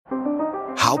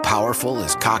How powerful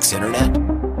is Cox Internet?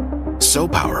 So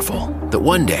powerful that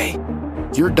one day,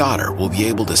 your daughter will be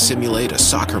able to simulate a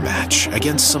soccer match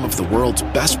against some of the world's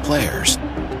best players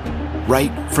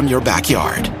right from your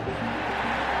backyard.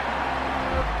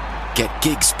 Get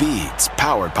gig speeds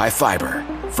powered by fiber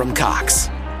from Cox.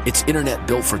 It's internet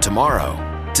built for tomorrow,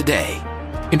 today.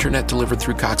 Internet delivered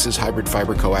through Cox's hybrid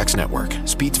fiber coax network.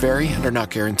 Speeds vary and are not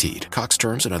guaranteed. Cox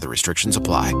terms and other restrictions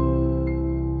apply.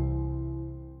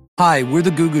 Hi, we're the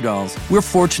Goo Goo Dolls. We're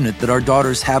fortunate that our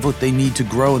daughters have what they need to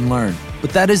grow and learn. But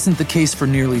that isn't the case for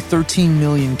nearly 13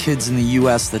 million kids in the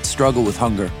U.S. that struggle with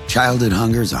hunger. Childhood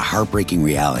hunger is a heartbreaking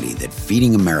reality that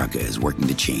Feeding America is working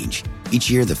to change.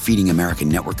 Each year, the Feeding America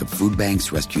network of food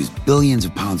banks rescues billions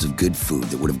of pounds of good food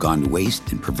that would have gone to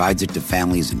waste and provides it to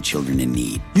families and children in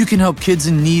need. You can help kids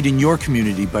in need in your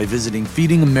community by visiting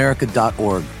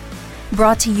feedingamerica.org.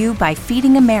 Brought to you by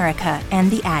Feeding America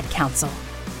and the Ad Council.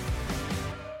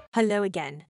 Hello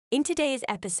again. In today's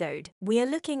episode, we are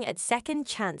looking at Second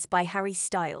Chance by Harry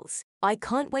Styles. I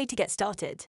can't wait to get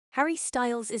started. Harry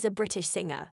Styles is a British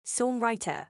singer,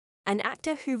 songwriter, and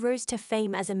actor who rose to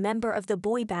fame as a member of the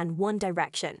boy band One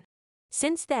Direction.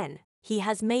 Since then, he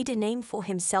has made a name for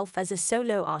himself as a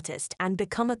solo artist and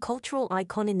become a cultural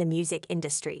icon in the music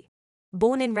industry.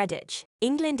 Born in Redditch,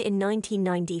 England in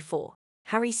 1994,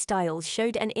 Harry Styles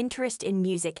showed an interest in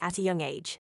music at a young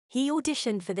age. He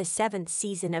auditioned for the 7th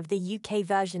season of the UK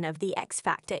version of The X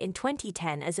Factor in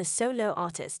 2010 as a solo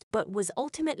artist but was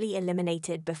ultimately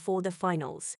eliminated before the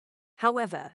finals.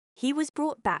 However, he was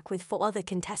brought back with 4 other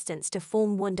contestants to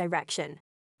form One Direction,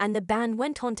 and the band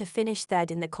went on to finish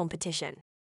 3rd in the competition.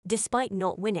 Despite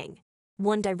not winning,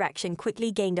 One Direction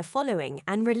quickly gained a following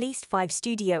and released 5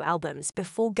 studio albums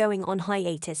before going on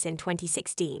hiatus in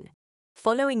 2016.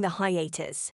 Following the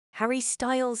hiatus, Harry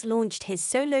Styles launched his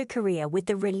solo career with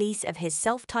the release of his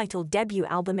self-titled debut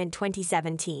album in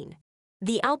 2017.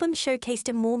 The album showcased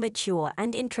a more mature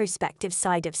and introspective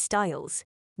side of Styles,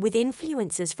 with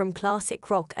influences from classic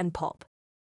rock and pop.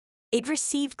 It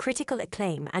received critical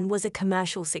acclaim and was a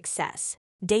commercial success,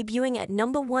 debuting at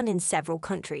 #1 in several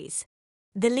countries.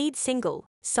 The lead single,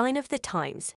 Sign of the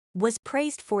Times, was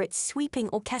praised for its sweeping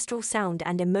orchestral sound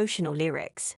and emotional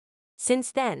lyrics.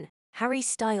 Since then, Harry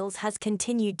Styles has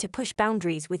continued to push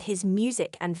boundaries with his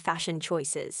music and fashion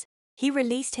choices. He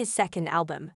released his second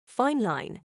album, Fine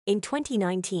Line, in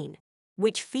 2019,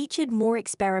 which featured more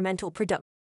experimental production.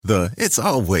 The "it's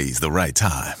always the right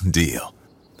time" deal.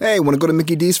 Hey, want to go to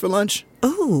Mickey D's for lunch?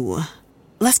 Ooh,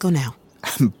 let's go now.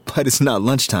 But it's not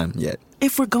lunchtime yet.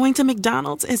 If we're going to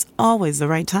McDonald's, it's always the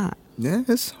right time. Yeah,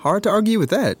 it's hard to argue with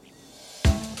that.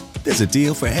 There's a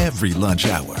deal for every lunch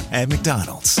hour at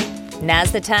McDonald's.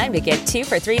 Now's the time to get 2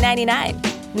 for $3.99.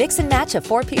 Mix and match a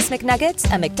 4-piece McNuggets,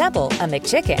 a McDouble, a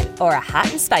McChicken, or a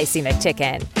hot and spicy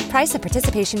McChicken. Price and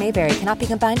participation may vary. Cannot be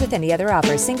combined with any other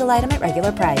offer. Single item at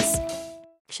regular price.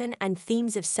 And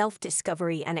themes of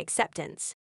self-discovery and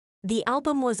acceptance. The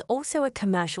album was also a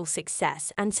commercial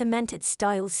success and cemented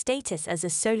Styles' status as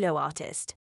a solo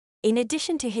artist. In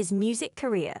addition to his music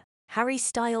career, Harry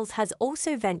Styles has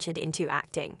also ventured into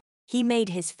acting. He made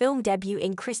his film debut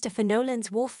in Christopher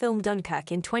Nolan's war film Dunkirk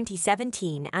in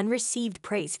 2017 and received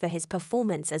praise for his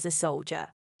performance as a soldier.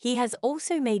 He has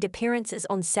also made appearances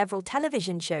on several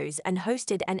television shows and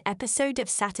hosted an episode of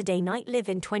Saturday Night Live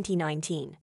in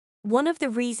 2019. One of the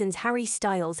reasons Harry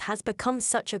Styles has become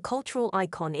such a cultural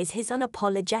icon is his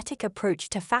unapologetic approach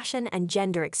to fashion and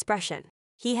gender expression.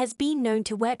 He has been known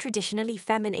to wear traditionally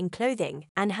feminine clothing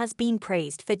and has been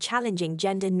praised for challenging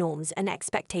gender norms and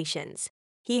expectations.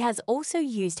 He has also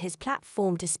used his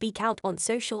platform to speak out on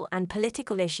social and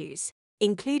political issues,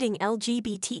 including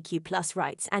LGBTQ+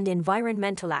 rights and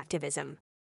environmental activism.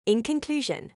 In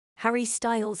conclusion, Harry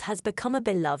Styles has become a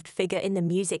beloved figure in the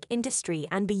music industry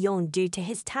and beyond due to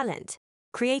his talent,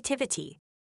 creativity,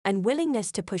 and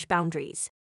willingness to push boundaries.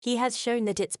 He has shown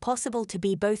that it's possible to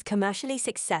be both commercially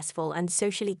successful and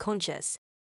socially conscious,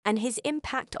 and his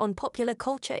impact on popular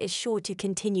culture is sure to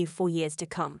continue for years to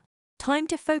come. Time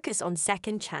to focus on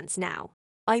Second Chance now.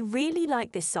 I really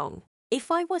like this song.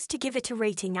 If I was to give it a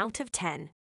rating out of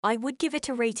 10, I would give it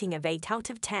a rating of 8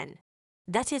 out of 10.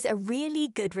 That is a really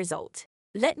good result.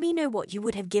 Let me know what you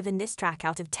would have given this track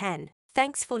out of 10.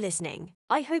 Thanks for listening.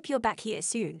 I hope you're back here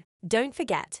soon. Don't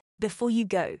forget, before you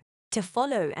go, to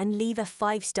follow and leave a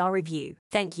 5-star review.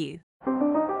 Thank you.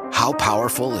 How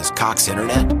powerful is Cox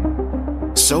Internet?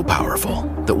 So powerful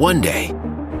that one day,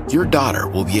 your daughter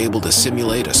will be able to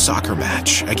simulate a soccer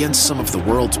match against some of the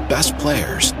world's best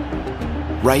players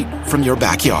right from your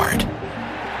backyard.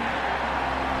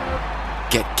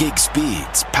 Get gig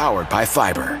speeds powered by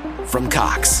fiber from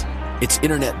Cox. It's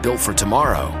internet built for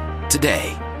tomorrow,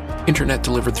 today. Internet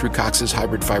delivered through Cox's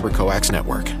hybrid fiber coax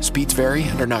network. Speeds vary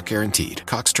and are not guaranteed.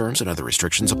 Cox terms and other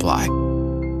restrictions apply.